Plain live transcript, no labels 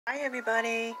Hi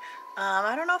everybody.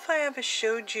 I don't know if I ever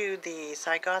showed you these.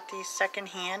 I got these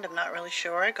secondhand. I'm not really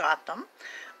sure I got them.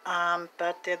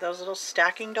 But they're those little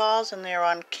stacking dolls and they're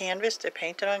on canvas. They're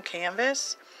painted on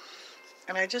canvas.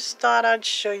 And I just thought I'd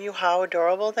show you how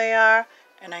adorable they are.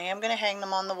 And I am going to hang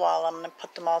them on the wall. I'm going to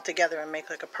put them all together and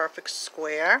make like a perfect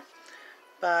square.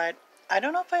 But I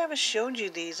don't know if I ever showed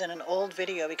you these in an old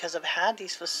video because I've had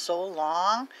these for so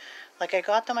long. Like I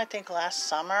got them I think last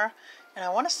summer. And I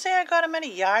want to say I got them at a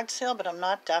yard sale, but I'm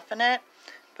not definite.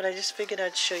 But I just figured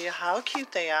I'd show you how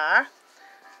cute they are.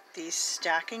 These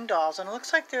stacking dolls. And it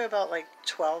looks like they're about like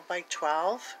 12 by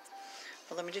 12.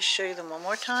 But let me just show you them one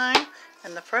more time.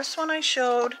 And the first one I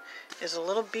showed is a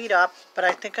little beat up, but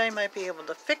I think I might be able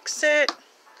to fix it.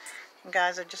 And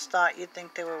guys, I just thought you'd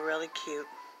think they were really cute.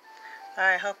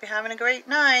 Alright, hope you're having a great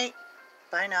night.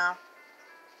 Bye now.